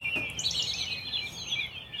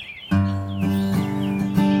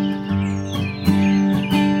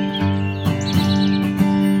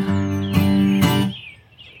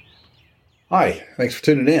Hi, thanks for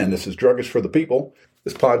tuning in. This is Druggist for the People.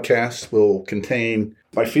 This podcast will contain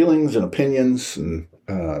my feelings and opinions and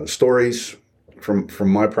stories from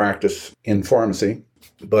my practice in pharmacy,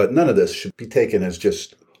 but none of this should be taken as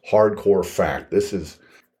just hardcore fact. This is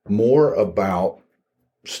more about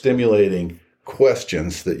stimulating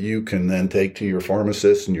questions that you can then take to your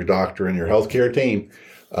pharmacist and your doctor and your healthcare team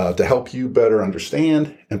to help you better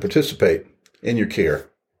understand and participate in your care.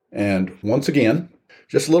 And once again,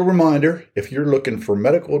 just a little reminder, if you're looking for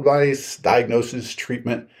medical advice, diagnosis,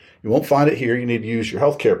 treatment, you won't find it here. You need to use your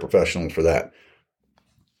healthcare professional for that.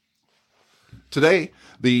 Today,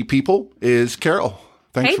 the people is Carol.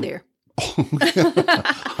 Hey there.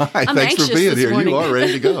 Hi, thanks for being here. You are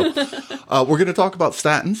ready to go. We're going to talk about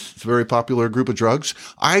statins. It's a very popular group of drugs.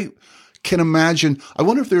 I can imagine, I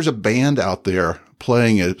wonder if there's a band out there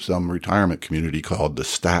playing at some retirement community called the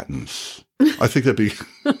Statins. I think that'd be...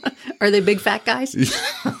 Are they big fat guys?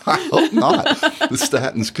 I hope not. The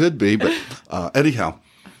Statins could be, but anyhow.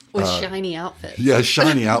 With shiny outfits. Yeah,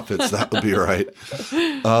 shiny outfits. That would be right.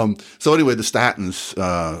 So anyway, the statins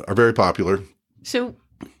are very popular. So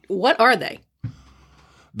what are they?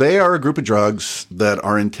 They are a group of drugs that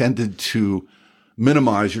are intended to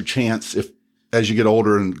minimize your chance if, as you get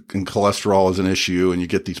older and cholesterol is an issue and you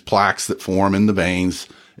get these plaques that form in the veins,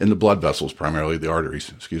 in the blood vessels, primarily the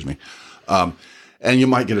arteries, and you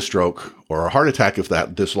might get a stroke or a heart attack if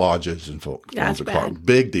that dislodges and forms a clot.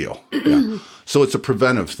 Big deal. Yeah. So it's a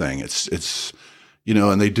preventive thing. It's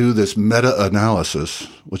and they do this meta-analysis,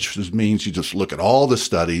 which means you just look at all the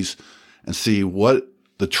studies and see what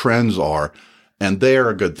the trends are, and they're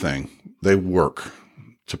a good thing. They work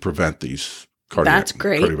to prevent these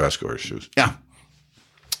cardiovascular issues. Yeah.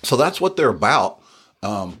 So that's what they're about.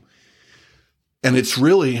 And it's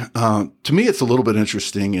really, to me, it's a little bit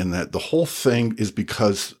interesting in that the whole thing is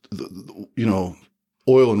because,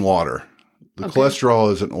 oil and water. The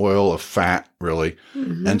cholesterol is an oil of fat, really.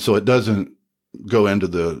 Mm-hmm. And so it doesn't go into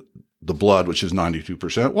the blood, which is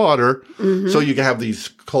 92% water. Mm-hmm. So you have these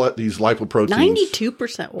lipoproteins.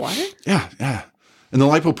 92% water? Yeah. And the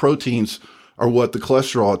lipoproteins are what the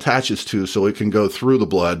cholesterol attaches to, so it can go through the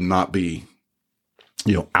blood and not be,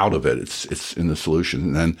 out of it. It's in the solution.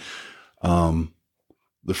 And then,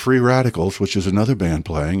 the Free Radicals, which is another band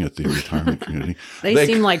playing at the retirement community. They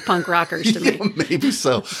seem like punk rockers to me. Yeah, maybe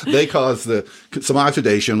so. They cause some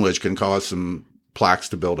oxidation, which can cause some plaques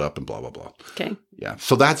to build up and blah, blah, blah. Okay. Yeah.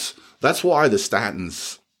 So that's why the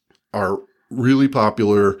statins are really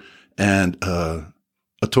popular. And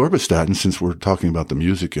Atorvastatin, since we're talking about the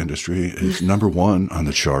music industry, is number one on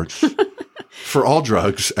the charts for all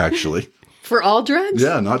drugs, actually. For all drugs?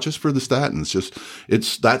 Yeah, not just for the statins.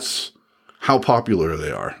 That's how popular they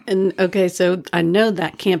are. And okay, so I know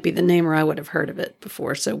that can't be the name, or I would have heard of it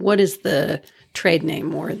before. So what is the trade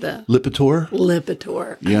name or the Lipitor?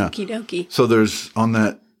 Lipitor. Yeah. Okie dokie. So there's on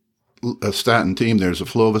that statin team, there's a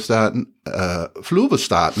Fluvastatin,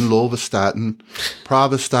 Lovastatin,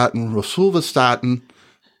 Pravastatin, Rosuvastatin,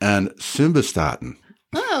 and Simvastatin.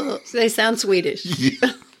 Oh, they sound Swedish.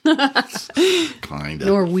 Yeah. Kind of.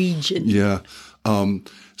 Norwegian. Yeah.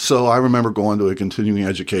 So I remember going to a continuing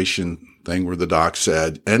education thing where the doc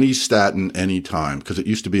said, any statin, anytime, because it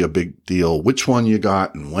used to be a big deal, which one you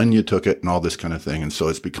got and when you took it and all this kind of thing. And so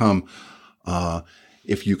it's become,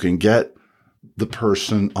 if you can get the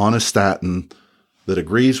person on a statin that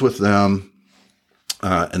agrees with them,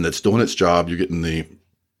 and that's doing its job, you're getting the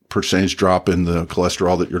percentage drop in the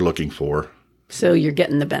cholesterol that you're looking for. So you're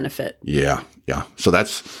getting the benefit. Yeah. So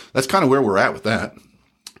that's kind of where we're at with that.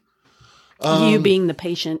 You being the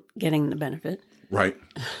patient getting the benefit. Right.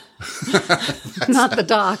 Not the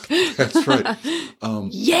doc. That's right.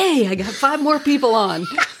 Yay, I got 5 more people on.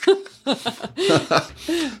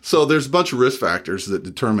 So there's a bunch of risk factors that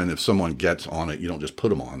determine if someone gets on it. You don't just put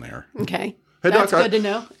them on there. Okay. Hey, that's Doc, good to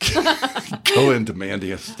know. Go in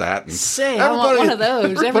demanding a statin. Say, I want one of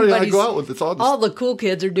those. Everybody I go out with, it's all the cool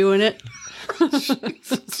kids are doing it.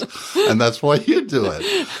 And that's why you do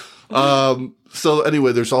it. So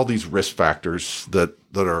anyway, there's all these risk factors that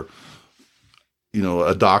are,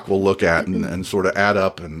 a doc will look at and sort of add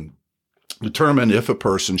up and determine if a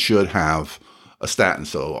person should have a statin.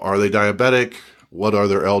 So are they diabetic? What are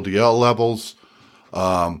their LDL levels?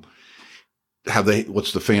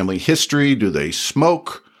 What's the family history? Do they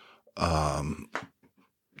smoke?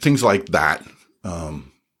 Things like that.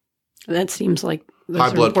 That seems like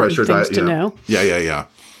high blood pressure things to know. Yeah.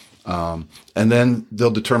 And then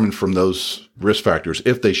they'll determine from those risk factors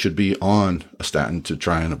if they should be on a statin to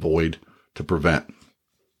try and avoid, to prevent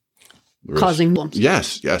causing problems.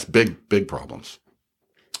 Yes, big problems.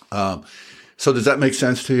 So does that make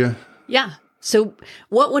sense to you? Yeah. So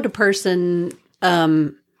what would a person,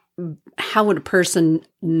 how would a person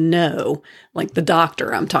know, like the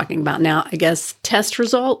doctor I'm talking about now, I guess test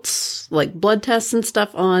results, like blood tests and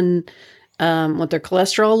stuff on what their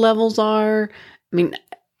cholesterol levels are? I mean,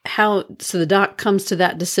 so the doc comes to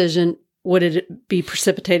that decision, would it be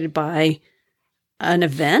precipitated by an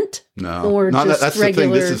event? No. Or not just that's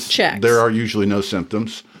regular the thing. checks? There are usually no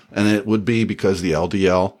symptoms, and it would be because the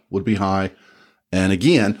LDL would be high. And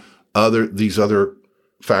again, these other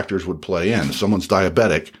factors would play in. If someone's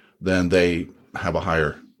diabetic, then they have a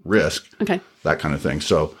higher risk. Okay. That kind of thing.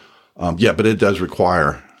 So, but it does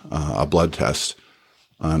require a blood test,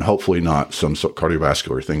 and hopefully not some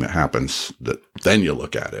cardiovascular thing that happens that then you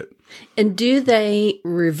look at it. And do they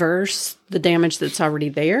reverse the damage that's already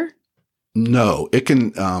there? No, it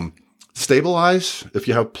can stabilize if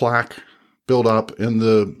you have plaque build up in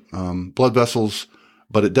the blood vessels,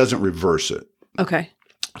 but it doesn't reverse it. Okay.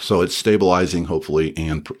 So it's stabilizing, hopefully,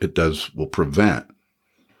 and will prevent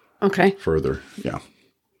further. Yeah.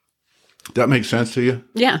 That makes sense to you?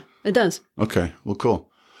 Yeah, it does. Okay. Well, cool.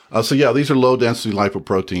 These are low density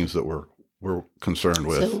lipoproteins that we're concerned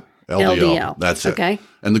with. So, LDL. That's it. Okay.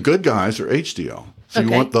 And the good guys are HDL. So you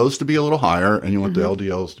want those to be a little higher, and you want the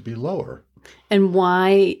LDLs to be lower. And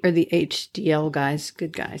why are the HDL guys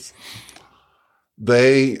good guys?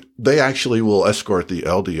 They actually will escort the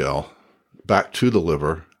LDL back to the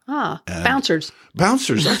liver. Bouncers.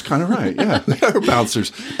 Bouncers, that's kind of right. Yeah, they are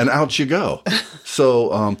bouncers. And out you go.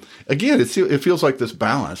 So, again, it feels like this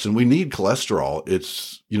balance, and we need cholesterol.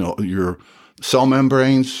 It's, your cell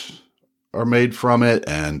membranes are made from it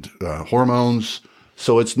and hormones.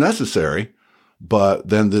 So it's necessary. But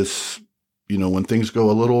then this, when things go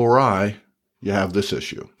a little awry, you have this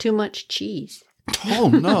issue. Too much cheese. Oh,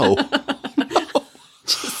 no.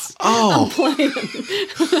 I'm playing.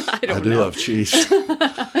 I do love cheese.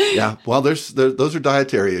 Yeah. Well, those are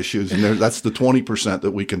dietary issues, and that's the 20%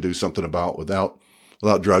 that we can do something about without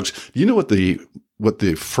drugs. Do you know what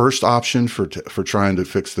the first option for trying to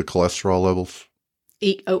fix the cholesterol levels?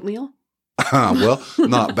 Eat oatmeal. Well,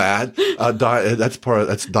 not bad. Diet.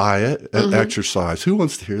 That's diet and exercise. Who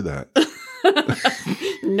wants to hear that?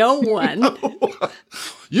 No one.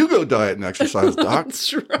 You go diet and exercise, Doc.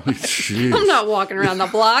 That's right. Jeez. I'm not walking around the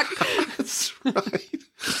block. That's right.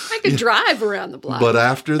 I could drive around the block. But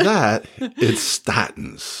after that, it's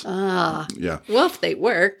statins. Yeah. Well, if they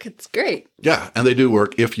work, it's great. Yeah, and they do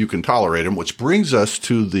work if you can tolerate them, which brings us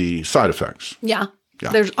to the side effects. Yeah.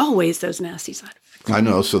 There's always those nasty side effects. I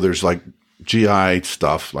know. So there's like GI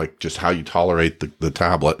stuff, like just how you tolerate the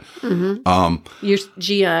tablet. Your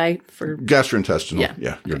GI for gastrointestinal.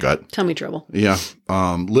 Yeah, your gut. Tummy trouble. Yeah.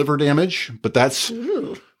 Liver damage, but that's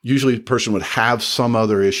usually the person would have some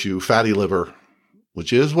other issue, fatty liver,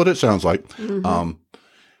 which is what it sounds like.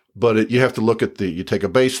 But you have to look at you take a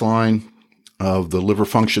baseline of the liver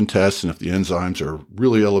function test, and if the enzymes are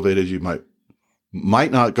really elevated, you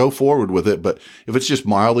might not go forward with it, but if it's just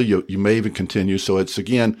mildly, you may even continue. So it's,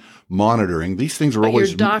 again, monitoring. These things are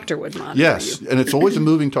always... your doctor would monitor Yes, you. and it's always a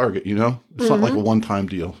moving target, It's not like a one-time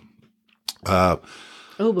deal. But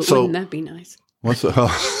wouldn't that be nice?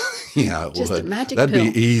 Yeah, it just would. A magic That'd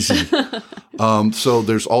pill. be easy. So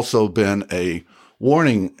there's also been a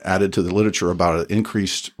warning added to the literature about an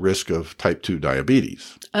increased risk of type 2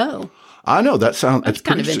 diabetes. Oh. I know, that's kind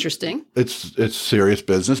of interesting. It's serious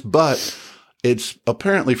business, but... It's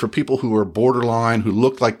apparently for people who are borderline, who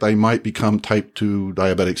look like they might become type 2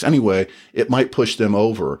 diabetics anyway, it might push them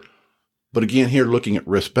over. But again, here looking at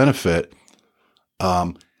risk benefit,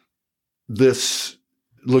 this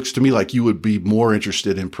looks to me like you would be more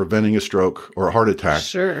interested in preventing a stroke or a heart attack.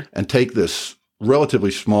 Sure. And take this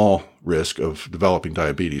relatively small risk of developing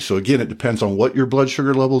diabetes. So again, it depends on what your blood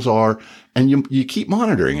sugar levels are, and you keep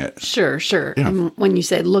monitoring it. Sure. Yeah. And when you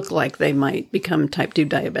say look like they might become type 2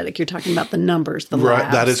 diabetic, you're talking about the numbers, the labs.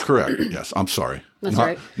 Right, that is correct. Yes, I'm sorry. That's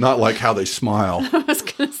right. Not like how they smile. I was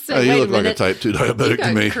going to say, you wait look a minute. like a type 2 diabetic you got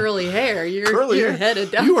to me. curly hair. You're headed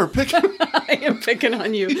down. You are picking. I am picking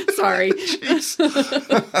on you. Sorry.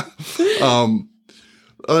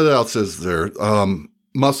 What else is there?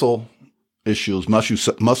 Muscle issues,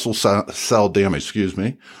 muscle cell damage, excuse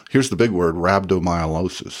me. Here's the big word,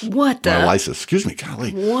 rhabdomyolysis. What the? Myolysis, excuse me,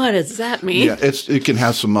 golly. What does that mean? Yeah, it can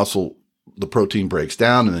have some muscle, the protein breaks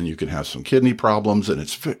down, and then you can have some kidney problems, and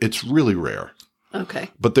it's really rare. Okay.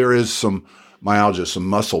 But there is some myalgia, some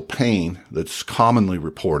muscle pain that's commonly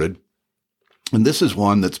reported. And this is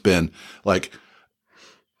one that's been like,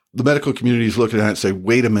 the medical community is looking at it and say,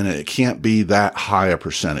 wait a minute, it can't be that high a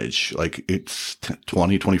percentage. Like it's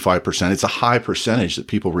 20, 25%. It's a high percentage that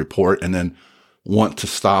people report and then want to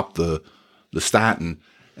stop the statin.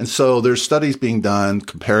 And so there's studies being done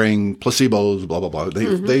comparing placebos, blah, blah, blah.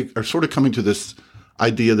 They are sort of coming to this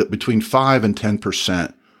idea that between 5 and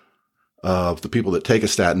 10% of the people that take a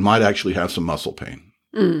statin might actually have some muscle pain.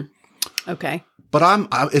 Okay. But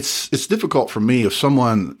it's difficult for me if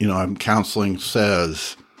someone, I'm counseling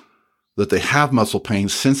says that they have muscle pain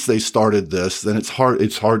since they started this, then it's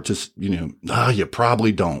hard to, you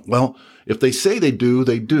probably don't. Well, if they say they do,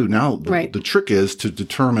 they do. Now, the trick is to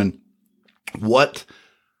determine what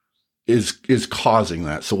is causing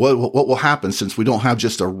that. So what will happen, since we don't have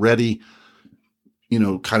just a ready,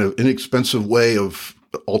 kind of inexpensive way of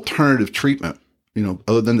alternative treatment,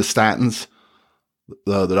 other than the statins,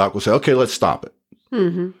 the doc will say, okay, let's stop it.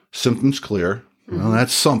 Symptoms clear. Well,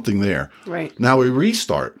 that's something there. Right. Now we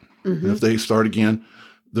restart. If they start again,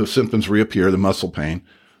 the symptoms reappear, the muscle pain,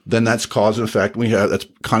 then that's cause and effect. That's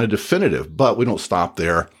kind of definitive, but we don't stop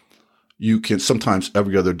there. You can sometimes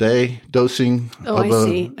every other day dosing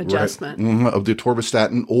adjustment of the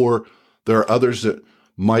Atorvastatin, or there are others that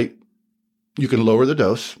you can lower the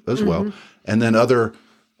dose as well. And then others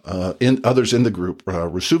in the group,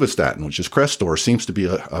 Rosuvastatin, which is Crestor, seems to be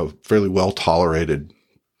a fairly well tolerated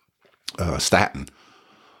statin,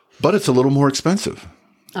 but it's a little more expensive.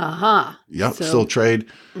 Yep. Still trade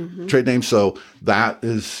name. So that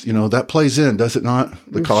is, that plays in, does it not?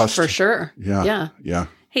 The cost. For sure. Yeah.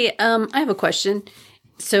 Hey, I have a question.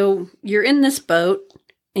 So you're in this boat,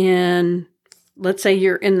 and let's say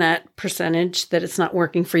you're in that percentage that it's not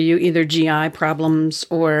working for you, either GI problems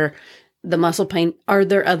or the muscle pain. Are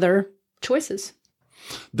there other choices?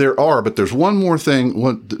 There are, but there's one more thing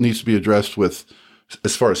that needs to be addressed with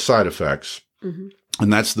as far as side effects, and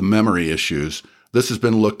that's the memory issues. This has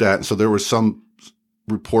been looked at, and so there were some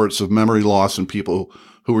reports of memory loss in people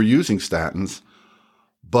who were using statins,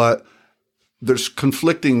 but there's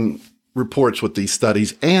conflicting reports with these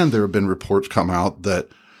studies, and there have been reports come out that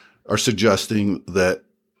are suggesting that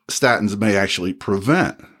statins may actually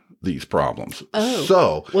prevent these problems. Oh,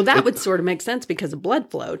 so that would sort of make sense because of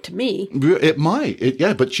blood flow to me. It might,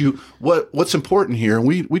 but what's important here, and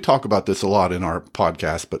we talk about this a lot in our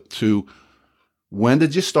podcast, but when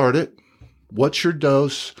did you start it? What's your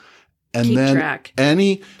dose? And keep then track.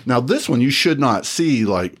 Now this one you should not see,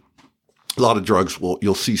 like a lot of drugs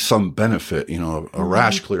you'll see some benefit, a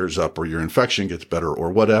rash clears up or your infection gets better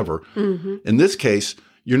or whatever. In this case,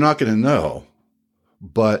 you're not going to know.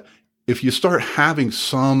 But if you start having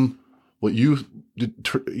whatever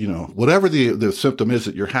the symptom is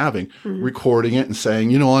that you're having, recording it and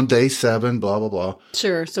saying, on day 7, blah, blah, blah.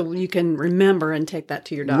 Sure. So you can remember and take that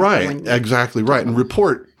to your doctor. Right. Exactly right. And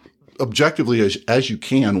report objectively as you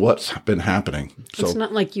can what's been happening. So it's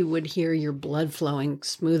not like you would hear your blood flowing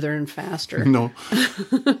smoother and faster. No.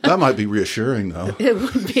 That might be reassuring, though. It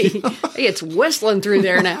would be. Hey, it's whistling through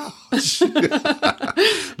there now.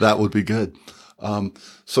 That would be good.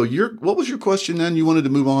 So what was your question then? You wanted to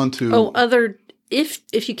move on to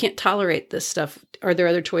if you can't tolerate this stuff, are there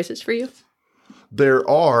other choices for you? There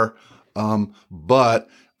are, but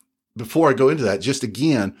before I go into that, just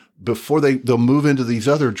again, before they'll move into these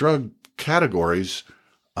other drug categories,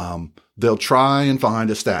 they'll try and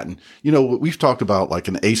find a statin. We've talked about like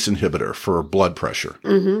an ACE inhibitor for blood pressure.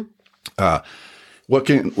 What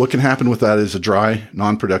can happen with that is a dry,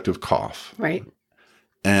 non-productive cough. Right.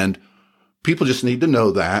 And people just need to know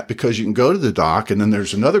that, because you can go to the doc, and then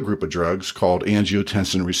there's another group of drugs called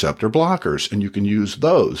angiotensin receptor blockers, and you can use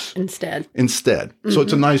those instead. So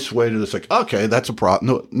it's a nice way to just like, okay, that's a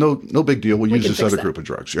problem. No big deal. We'll use this other group of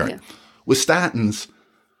drugs. Right. Yeah. With statins,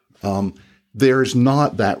 there's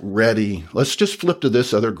not that ready. Let's just flip to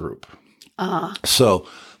this other group. So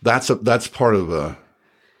that's part of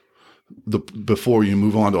before you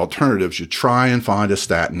move on to alternatives, you try and find a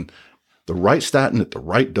statin. The right statin at the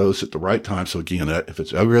right dose at the right time. So again, if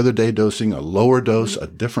it's every other day dosing, a lower dose, a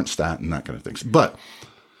different statin, that kind of things. But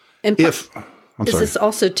this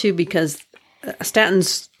also too because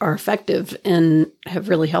statins are effective and have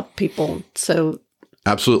really helped people. So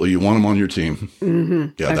absolutely, you want them on your team.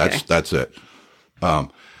 Yeah, okay. That's it.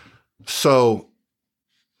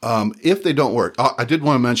 If they don't work, I did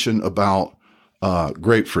want to mention about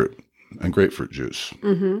grapefruit and grapefruit juice.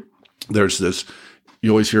 There's this. You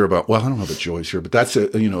always hear about, well, I don't know that you always hear, but that's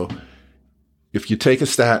it. If you take a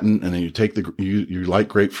statin and then you take you like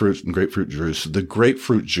grapefruit and grapefruit juice, the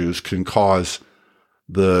grapefruit juice can cause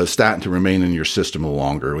the statin to remain in your system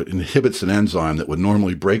longer. It inhibits an enzyme that would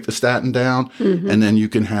normally break the statin down. And then you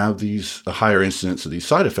can have a higher incidence of these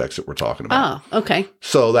side effects that we're talking about. Oh, okay.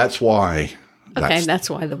 So that's why. That's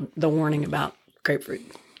why the warning about grapefruit.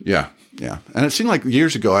 Yeah. Yeah. And it seemed like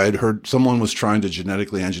years ago I had heard someone was trying to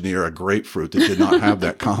genetically engineer a grapefruit that did not have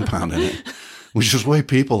that compound in it. which is the way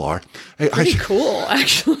people are. Hey, Pretty cool,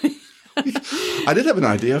 actually. I did have an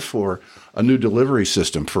idea for a new delivery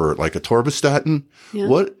system for like Atorvastatin. Yeah.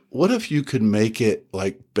 What if you could make it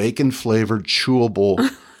like bacon flavored chewable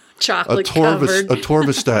Chocolate covered.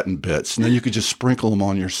 Atorvastatin bits, and then you could just sprinkle them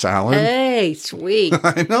on your salad. Hey, sweet.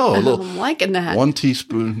 I know. I'm liking that. 1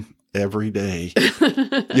 teaspoon every day.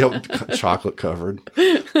 Chocolate covered.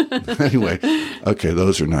 Anyway, okay,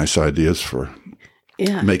 those are nice ideas for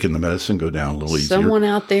making the medicine go down a little easier. Someone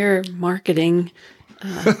out there marketing,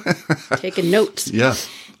 taking notes. Yeah.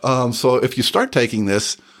 So if you start taking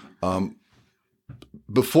this,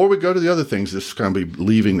 before we go to the other things, this is going to be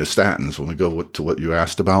leaving the statins when we go to what you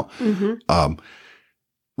asked about. Mm-hmm.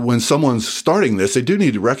 When someone's starting this, they do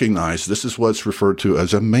need to recognize this is what's referred to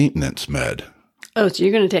as a maintenance med. Oh, so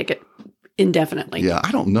you're going to take it indefinitely. Yeah,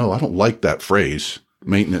 I don't know. I don't like that phrase,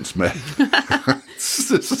 maintenance med. I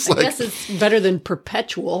guess it's better than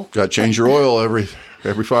perpetual. Got to change your oil every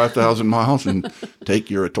 5,000 miles and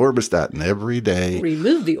take your Atorvastatin every day.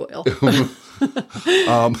 Remove the oil.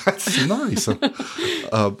 That's nice.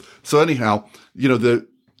 So anyhow, the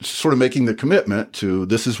sort of making the commitment to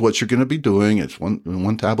this is what you're going to be doing. It's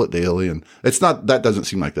one tablet daily, and that doesn't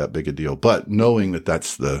seem like that big a deal. But knowing that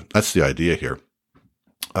that's the idea here,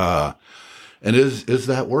 and is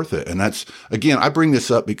that worth it? And that's again, I bring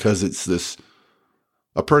this up because it's this.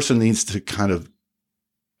 A person needs to kind of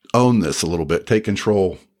own this a little bit, take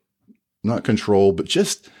control, not control, but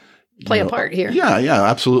just play a part here. Yeah,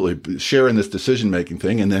 absolutely. Share in this decision-making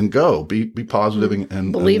thing and then go. Be positive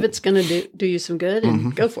and believe it's going to do you some good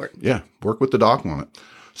and go for it. Yeah, work with the doc on it.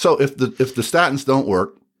 So if the statins don't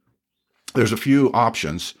work, there's a few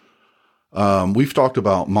options. We've talked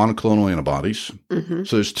about monoclonal antibodies. Mm-hmm.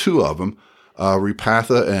 So there's 2 of them,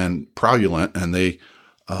 Repatha and Praluent, and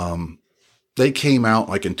they came out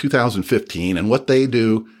like in 2015. And what they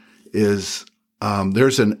do is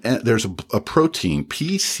there's a protein,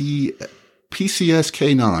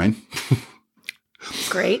 PCSK9.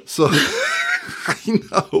 Great. So I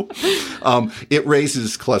know. It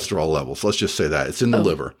raises cholesterol levels. Let's just say that. It's in the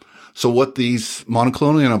liver. So what these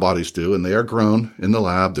monoclonal antibodies do, and they are grown in the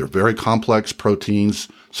lab, they're very complex proteins,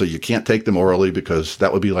 so you can't take them orally because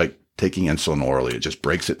that would be like taking insulin orally. It just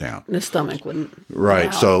breaks it down. The stomach wouldn't.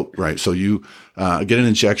 Right. So you get an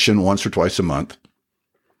injection once or twice a month,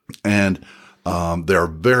 and they're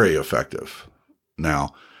very effective.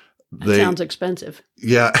 Now, that sounds expensive.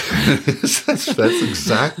 Yeah, that's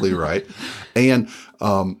exactly right. And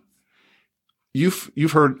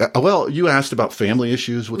you've heard. Well, you asked about family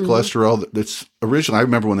issues with cholesterol. That's originally. I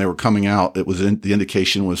remember when they were coming out. It was the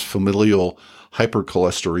indication was familial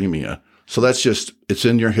hypercholesterolemia. So that's just, it's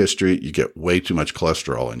in your history. You get way too much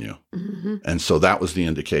cholesterol in you. Mm-hmm. And so that was the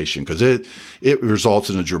indication because it results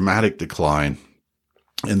in a dramatic decline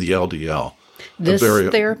in the LDL. This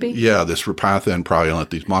therapy? Yeah, this Repatha and Praluent,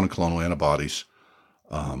 these monoclonal antibodies.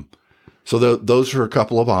 So those are a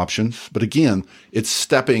couple of options. But again, it's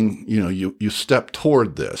stepping, you step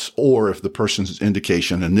toward this. Or if the person's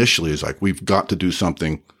indication initially is like, we've got to do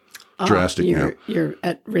something drastic. You're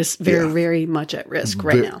at risk, very much at risk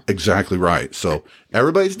right now. Exactly right. So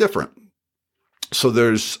everybody's different. So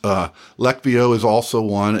there's Leqvio is also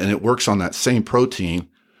one, and it works on that same protein,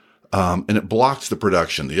 and it blocks the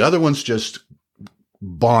production. The other ones just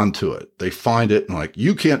bond to it. They find it and like,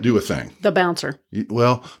 you can't do a thing. The bouncer.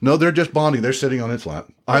 Well, no, they're just bonding. They're sitting on its lap.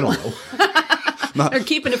 I don't know. They're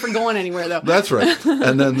keeping it from going anywhere though. That's right.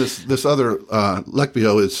 And then this other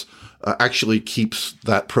Leqvio is actually keeps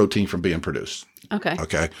that protein from being produced.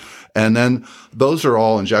 Okay. And then those are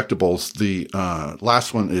all injectables. The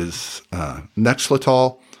last one is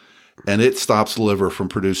Nexletol, and it stops the liver from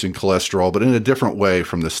producing cholesterol, but in a different way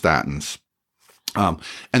from the statins.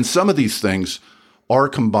 And some of these things are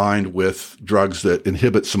combined with drugs that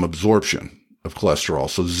inhibit some absorption of cholesterol.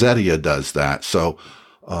 So Zetia does that. So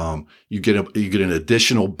you get an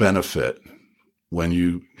additional benefit when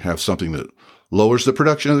you have something that lowers the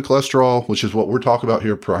production of the cholesterol, which is what we're talking about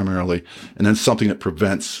here primarily, and then something that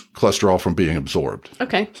prevents cholesterol from being absorbed.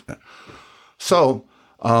 Okay. So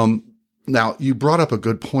now you brought up a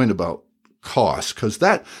good point about cost, because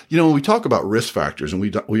that, when we talk about risk factors and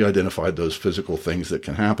we identified those physical things that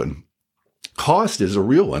can happen, cost is a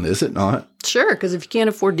real one, is it not? Sure, because if you can't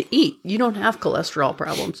afford to eat, you don't have cholesterol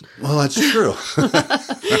problems. Well, that's true.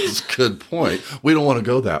 That's a good point. We don't want to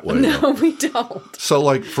go that way. No, though. We don't. So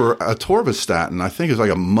like for Atorvastatin, I think it's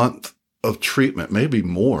like a month of treatment, maybe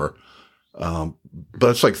more. But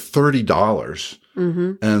it's like $30.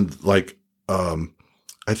 Mm-hmm. And like,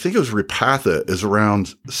 I think it was Repatha is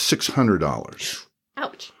around $600.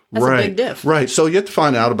 Ouch. That's a big diff. Right. So you have to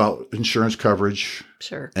find out about insurance coverage.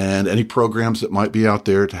 Sure. And any programs that might be out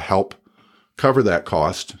there to help cover that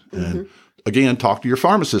cost. And again, talk to your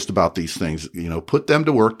pharmacist about these things. Put them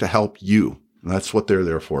to work to help you. And that's what they're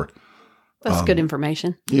there for. That's good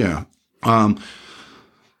information. Yeah.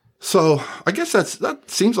 So I guess that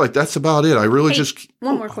seems like that's about it. I really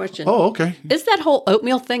one more question. Oh, okay. Is that whole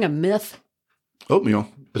oatmeal thing a myth? Oatmeal,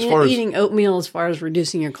 as far as eating oatmeal, as far as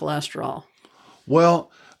reducing your cholesterol.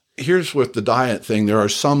 Well, here's with the diet thing.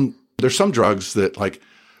 There's some drugs that, like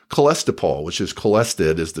Colestipol, which is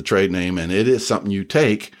Colestid is the trade name, and it is something you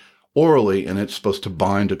take orally, and it's supposed to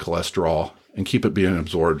bind to cholesterol and keep it being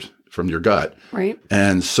absorbed from your gut. Right.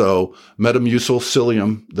 And so Metamucil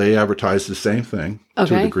Psyllium, they advertise the same thing to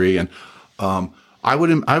a degree. And I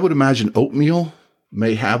would imagine oatmeal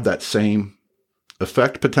may have that same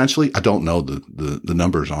effect potentially. I don't know the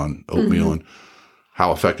numbers on oatmeal and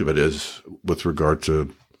how effective it is with regard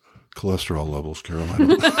to cholesterol levels, Caroline.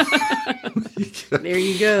 There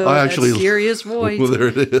you go. That's serious voice. Well, there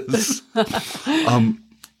it is.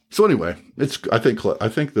 So anyway, I think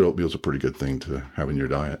that oatmeal is a pretty good thing to have in your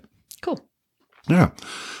diet. Cool. Yeah.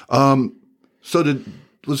 So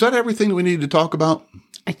was that everything that we needed to talk about?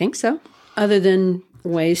 I think so. Other than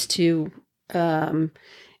ways to,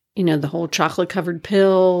 the whole chocolate-covered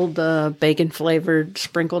pill, the bacon-flavored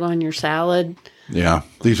sprinkled on your salad. Yeah,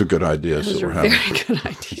 these are good ideas. Those that are we're having. very good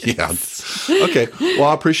ideas. Yeah. Okay. Well,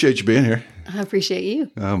 I appreciate you being here. I appreciate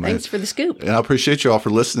you. Oh, man. Thanks for the scoop. And I appreciate you all for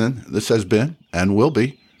listening. This has been and will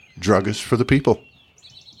be Druggist for the People.